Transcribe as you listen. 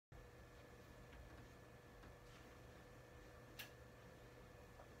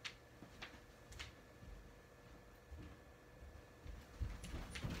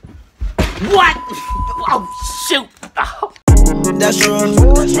What? Oh, shoot. Oh. That's true.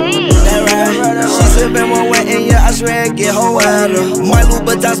 That right. She sippin' one wet and yeah, I swear it get her wetter. My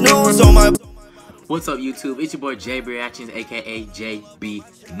Louboutins news on my. What's up, YouTube? It's your boy JB Reactions, aka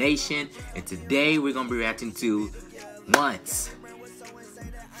JB Nation, and today we're gonna be reacting to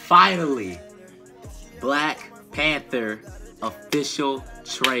finally, Black Panther official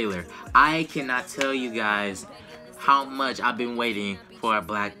trailer. I cannot tell you guys how much I've been waiting for a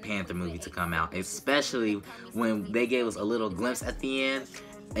Black Panther movie to come out, especially when they gave us a little glimpse at the end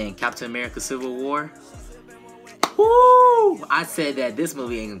in Captain America Civil War. Woo! I said that this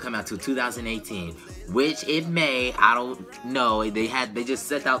movie ain't gonna come out till 2018, which it may. I don't know. They just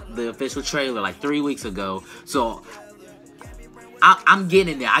set out the official trailer like 3 weeks ago, so I'm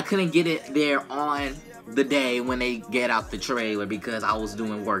getting there. I couldn't get it there on the day when they get out the trailer because I was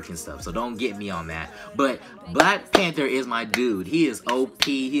doing work and stuff, so don't get me on that. But Black Panther is my dude. He is OP,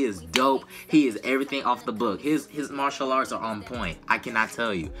 he is dope, he is everything off the book. His martial arts are on point. I cannot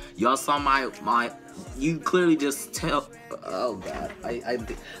tell you. Y'all saw my you clearly just tell. Oh god,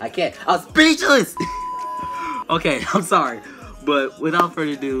 I can't. I'm speechless. Okay, I'm sorry, but without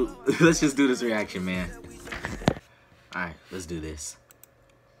further ado, let's just do this reaction, man. All right, let's do this.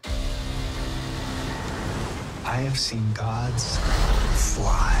 I have seen gods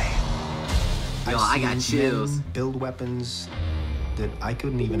fly. Yo, I got chills. Build weapons that I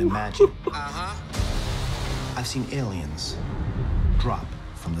couldn't even imagine. I've seen aliens drop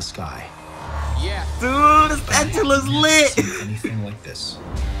from the sky. Yeah. Dude, this spatula's lit. Anything like this?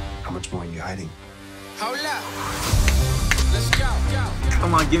 How much more are you hiding? Hold up. Let's go.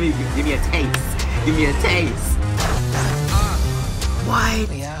 Come on, give me a taste. Give me a taste. What?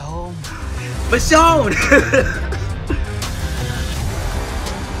 We at home. Michonne!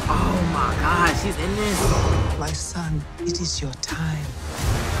 Oh my god, she's in this. My son, it is your time.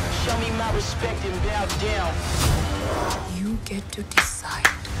 Show me my respect and bow down. You get to decide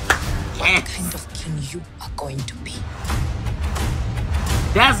what kind of king you are going to be.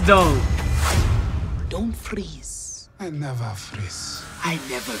 That's dope. Don't freeze. I never freeze. I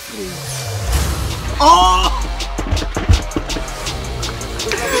never freeze. Oh!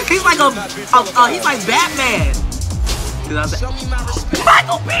 He's like he's like Batman. Show me my respect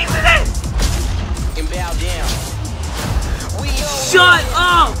Michael B's in it. and bow down. Shut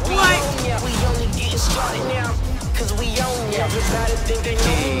up! What? We only getting started now, cause we own ya. Everybody think they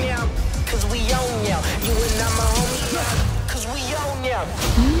know me now, cause we own ya. You and I'm a homie now, cause we own ya.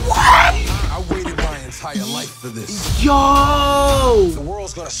 What? I waited my entire life for this. Yo! The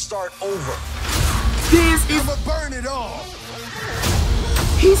world's gonna start over. This is. I'ma burn it all.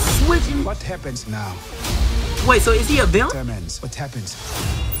 He's switching. What happens now? Wait, so is he a villain? Determines what happens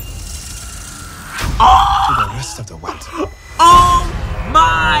Oh! to the rest of the world. Oh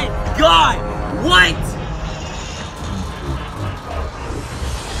my god! What?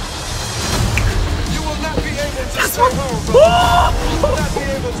 You will not be able to That's stay what. home, bro. You will not be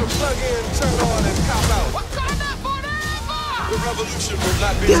able to plug in, turn on, and cop out. The revolution will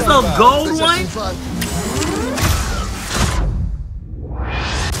not be There's a televised. gold one?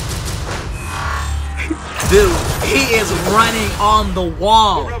 Dude, he is running on the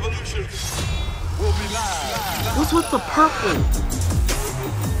wall. The revolution will be live. What's with the purple?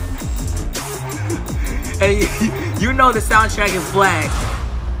 Hey, you know the soundtrack is black.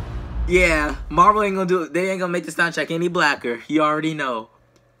 Yeah, Marvel ain't gonna do it. They ain't gonna make the soundtrack any blacker. You already know.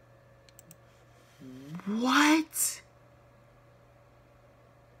 What?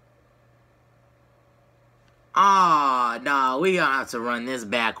 Ah, nah, we gonna have to run this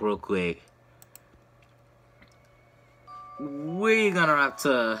back real quick. We're gonna have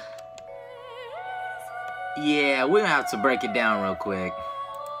to... Yeah, we're gonna have to break it down real quick.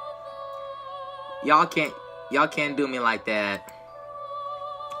 Y'all can't do me like that.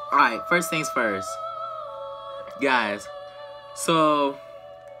 Alright, first things first. Guys, so...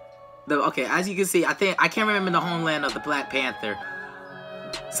 Okay, as you can see, I can't remember the homeland of the Black Panther.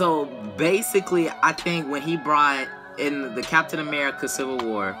 So, basically, I think when he brought in the Captain America Civil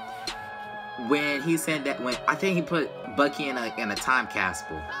War, when he said that, I think he put Bucky in a time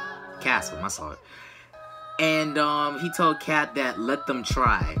capsule, I saw it, and he told Cap that let them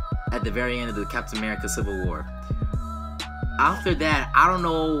try at the very end of the Captain America Civil War. After that, I don't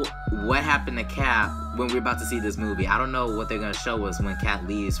know what happened to Cap when we're about to see this movie. I don't know what they're gonna show us when Cap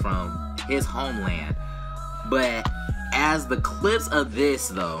leaves from his homeland, but as the clips of this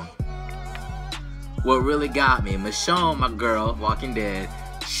though, what really got me, Michonne, my girl, Walking Dead,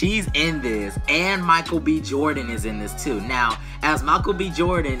 she's in this, and Michael B. Jordan is in this too. Now, as Michael B.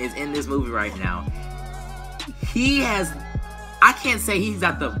 Jordan is in this movie right now, he has, I can't say he's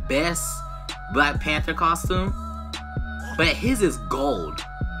got the best Black Panther costume, but his is gold.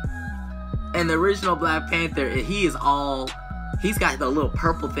 And the original Black Panther, he's got the little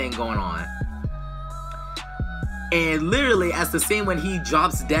purple thing going on. And literally, as the scene when he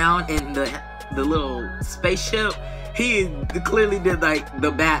drops down in the little spaceship, he clearly did like the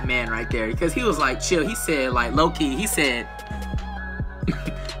Batman right there, because he was like chill. He said like low key. He said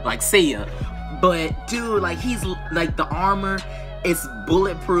like see ya. But dude, like he's like the armor, it's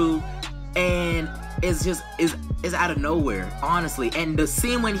bulletproof, and it's just is out of nowhere, honestly. And the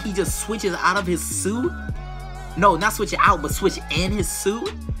scene when he just switches out of his suit, no, not switch it out, but switch in his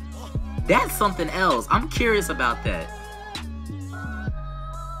suit. That's something else. I'm curious about that.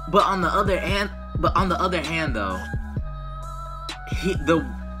 But on the other hand, though,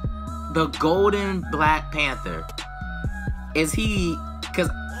 the golden Black Panther, is he? Because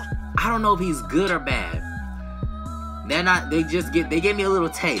I don't know if he's good or bad. They're not. They gave me a little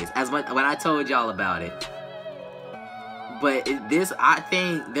taste as when I told y'all about it. But I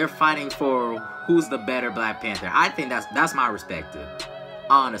think they're fighting for who's the better Black Panther. I think that's my perspective,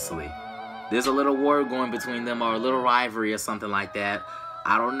 honestly. There's a little war going between them, or a little rivalry or something like that.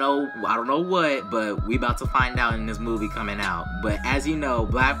 I don't know what, but we about to find out in this movie coming out. But as you know,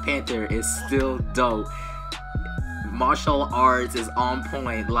 Black Panther is still dope. Martial arts is on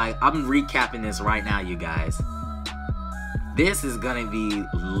point. Like, I'm recapping this right now, you guys. This is gonna be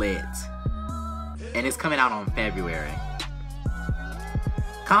lit. And it's coming out on February.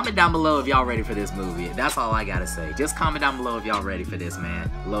 Comment down below if y'all ready for this movie. That's all I gotta say. Just comment down below if y'all ready for this,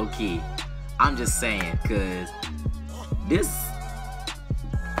 man. Low key. I'm just saying, cause this,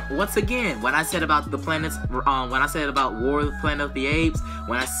 once again, when I said about the planets, when I said about War of the Planet of the Apes,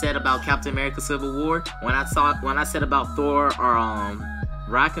 when I said about Captain America Civil War, when I said about Thor or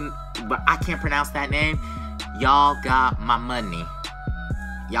but I can't pronounce that name. Y'all got my money.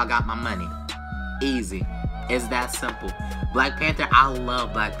 Y'all got my money. Easy. It's that simple. Black Panther, I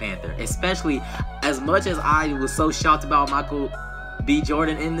love Black Panther. Especially as much as I was so shocked about Michael B.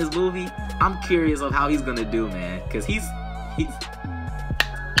 Jordan in this movie, I'm curious of how he's gonna do, man. Cause he's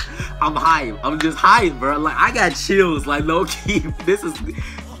I'm hyped. I'm just hyped, bro. Like, I got chills, like low key. This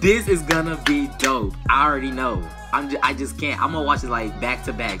is gonna be dope. I already know. I just can't. I'm gonna watch it like back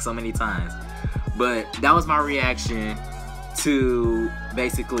to back so many times. But that was my reaction to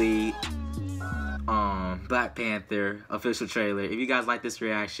basically Black Panther official trailer. If you guys like this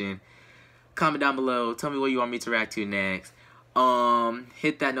reaction, comment down below. Tell me what you want me to react to next.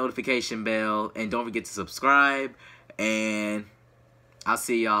 Hit that notification bell, and don't forget to subscribe, and I'll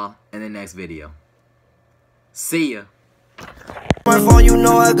see y'all in the next video. See ya. My phone, you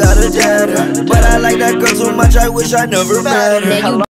know I got a data, but I like that girl so much I wish I never met her.